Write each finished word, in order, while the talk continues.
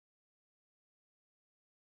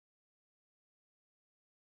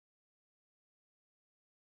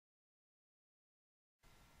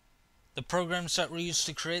The programs that were used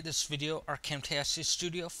to create this video are Camtasia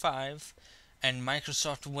Studio 5 and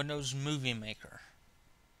Microsoft Windows Movie Maker.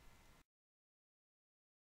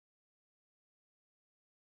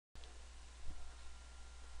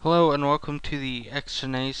 Hello and welcome to the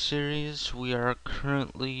XNA Series. We are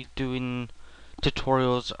currently doing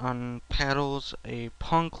tutorials on Paddles, a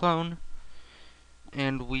Pong clone,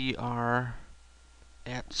 and we are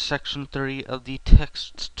at section 3 of the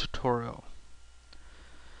text tutorial.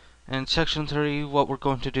 And section 3, what we're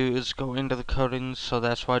going to do is go into the coding, so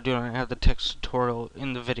that's why I do not have the text tutorial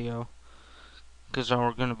in the video, because all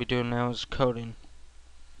we're going to be doing now is coding.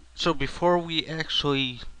 So before we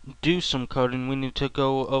actually do some coding, we need to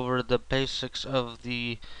go over the basics of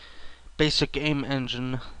the basic game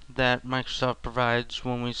engine that Microsoft provides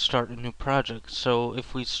when we start a new project. So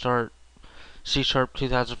if we start C#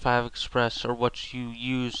 2005 Express, or what you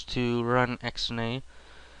use to run XNA,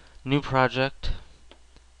 new project,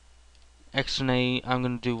 XNA, I'm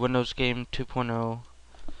going to do Windows Game 2.0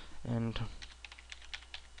 and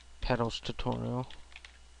Paddles tutorial.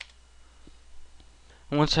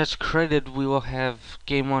 Once that's created, we will have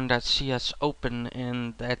game1.cs open,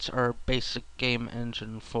 and that's our basic game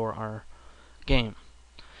engine for our game.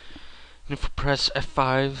 And if we press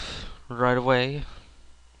F5 right away,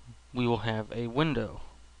 we will have a window.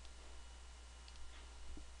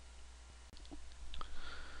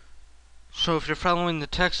 So if you're following the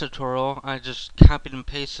text tutorial, I just copied and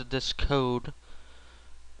pasted this code,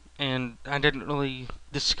 and I didn't really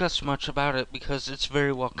discuss much about it because it's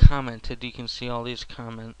very well commented. You can see all these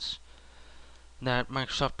comments that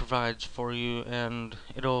Microsoft provides for you, and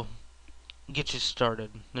it'll get you started.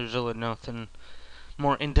 There's really nothing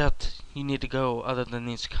more in-depth you need to go other than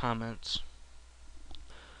these comments.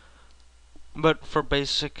 But for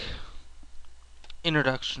basic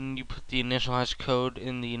introduction, you put the initialize code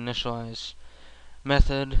in the initialize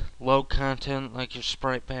method, load content like your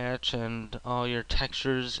sprite batch and all your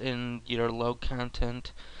textures in your load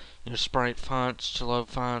content, your sprite fonts to load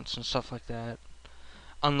fonts and stuff like that.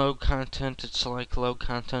 Unload content, it's like load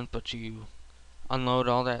content, but you unload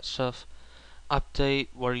all that stuff. Update,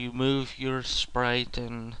 where you move your sprite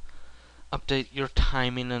and update your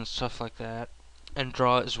timing and stuff like that. And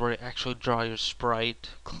draw is where you actually draw your sprite,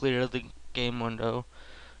 clear the game window,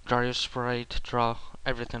 draw your sprite, draw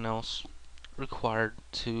everything else required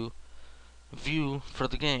to view for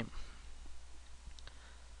the game.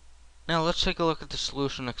 Now let's take a look at the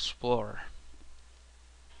Solution Explorer.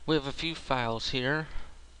 We have a few files here.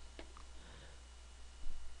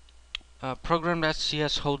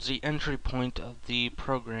 Program.cs holds the entry point of the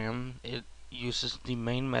program. It uses the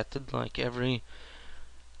main method like every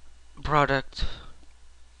product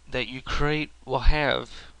that you create will have,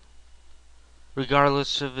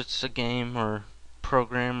 regardless if it's a game or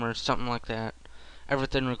program or something like that.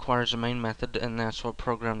 Everything requires a main method, and that's what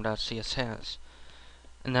program.cs has.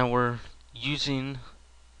 And now we're using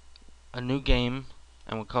a new game,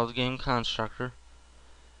 and we call the game constructor,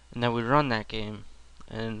 and then we run that game,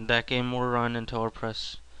 and that game will run until I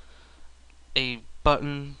press a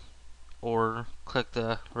button or click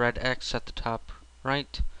the red X at the top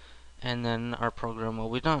right, and then our program will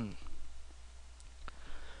be done.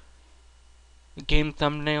 Game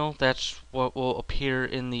thumbnail, that's what will appear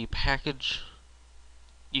in the package.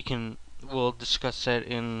 We'll discuss that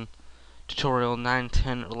in tutorial 9,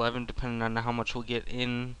 10, 11, depending on how much we'll get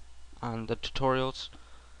in on the tutorials.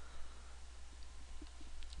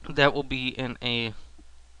 That will be in a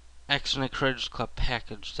XNA Creators Club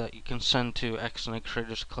package that you can send to XNA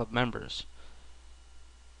Creators Club members.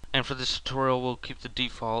 And for this tutorial, we'll keep the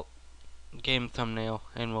default game thumbnail,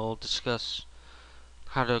 and we'll discuss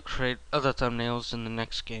how to create other thumbnails in the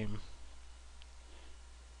next game.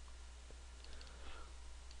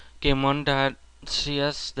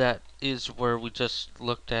 Game1.cs, that is where we just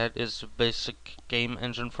looked at, is a basic game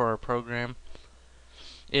engine for our program.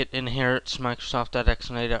 It inherits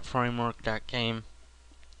Microsoft.xna.framework.game.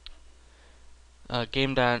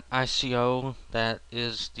 Game.ico, that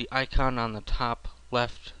is the icon on the top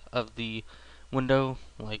left of the window,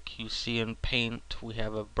 like you see in Paint. We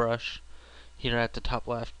have a brush here at the top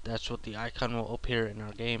left. That's what the icon will appear in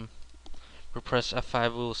our game. If we press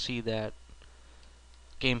F5, we will see that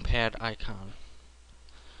gamepad icon.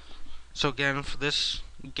 So again, for this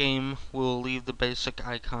game, we'll leave the basic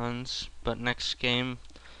icons, but next game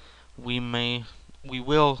we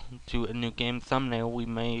will do a new game thumbnail. We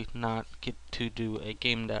may not get to do a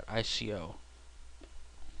game.ico.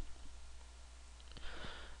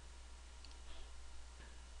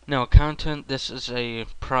 Now, content, this is a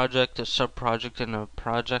project, a sub-project, and a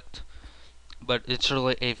project, but it's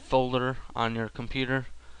really a folder on your computer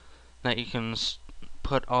that you can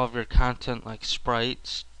put all of your content like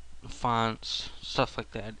sprites, fonts, stuff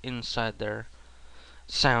like that inside there.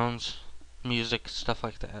 Sounds, music, stuff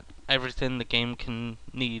like that. Everything the game can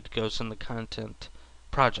need goes in the content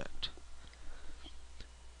project.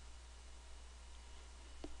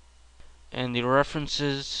 And the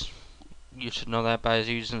references, you should know that by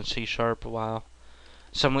using C# a while.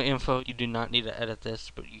 Summary info, you do not need to edit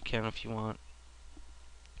this, but you can if you want.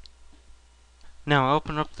 Now I'll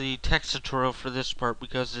open up the text tutorial for this part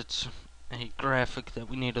because it's a graphic that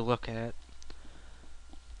we need to look at.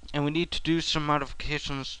 And we need to do some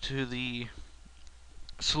modifications to the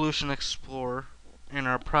Solution Explorer in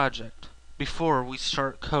our project before we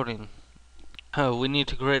start coding. We need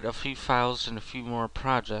to create a few files and a few more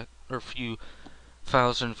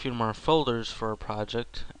folders for our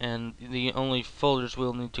project, and the only folders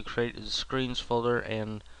we'll need to create is the screens folder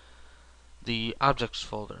and the objects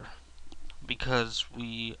folder, because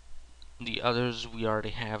the others we already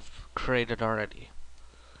have created already.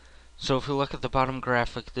 So if we look at the bottom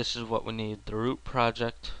graphic, this is what we need: the root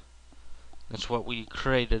project. That's what we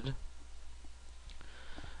created.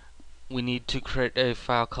 We need to create a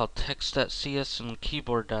file called text.cs and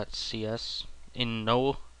keyboard.cs in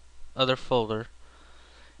no other folder.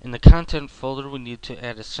 In the content folder, we need to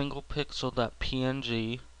add a single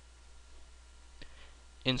pixel.png.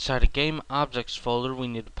 Inside a game objects folder, we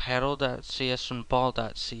need paddle.cs and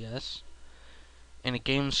ball.cs. In a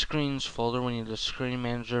game screens folder, we need a screen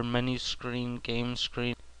manager, menu screen, game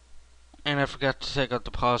screen. And I forgot to take out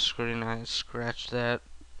the pause screen. I scratched that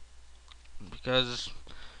because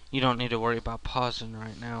you don't need to worry about pausing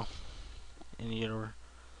right now in your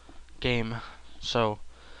game. So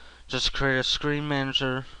just create a screen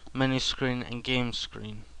manager, menu screen, and game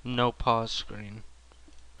screen. No pause screen.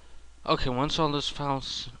 Okay, once all those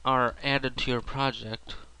files are added to your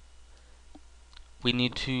project, we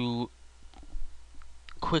need to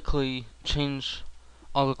quickly change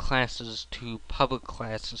all the classes to public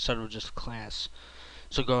class instead of just class.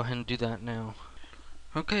 So go ahead and do that now.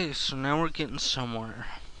 Okay, so now we're getting somewhere.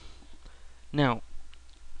 Now,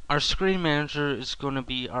 our screen manager is going to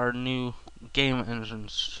be our new game engine,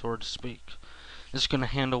 so to speak. It's going to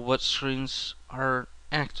handle what screens are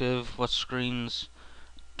active, what screens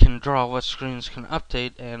can draw, what screens can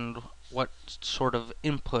update, and what sort of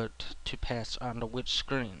input to pass onto which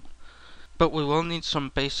screen. But we will need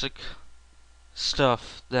some basic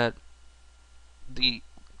stuff that the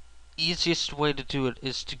easiest way to do it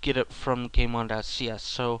is to get it from game1.cs.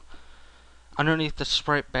 So underneath the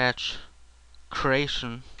sprite batch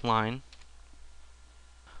creation line,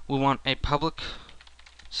 we want a public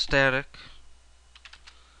static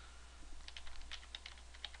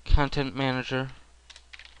content manager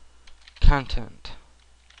content,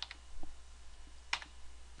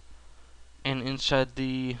 and inside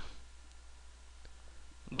the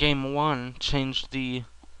game1 change the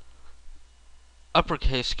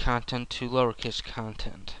uppercase content to lowercase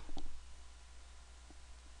content.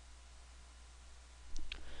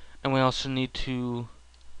 And we also need to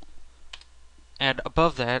add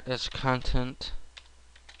above that as content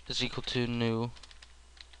is equal to new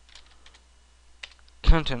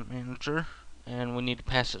content manager, and we need to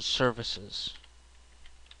pass it services.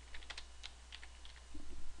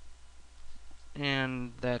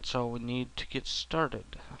 And that's all we need to get started.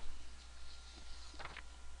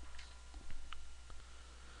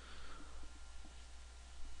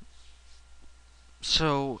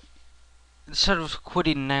 So instead of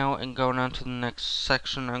quitting now and going on to the next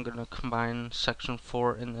section, I'm going to combine section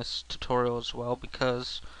 4 in this tutorial as well,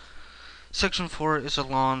 because section 4 is a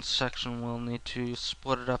long section. We'll need to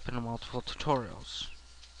split it up into multiple tutorials.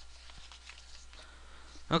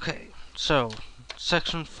 Okay, so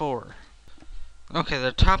section 4. Okay,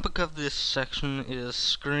 the topic of this section is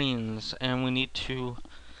screens, and we need to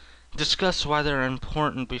discuss why they're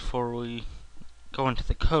important before we go into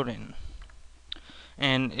the coding.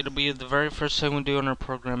 And it'll be the very first thing we do in our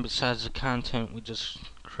program besides the content we just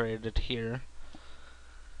created here.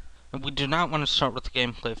 And we do not want to start with the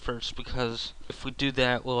gameplay first, because if we do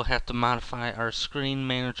that, we'll have to modify our screen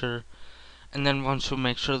manager, and then once we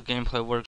make sure the gameplay works,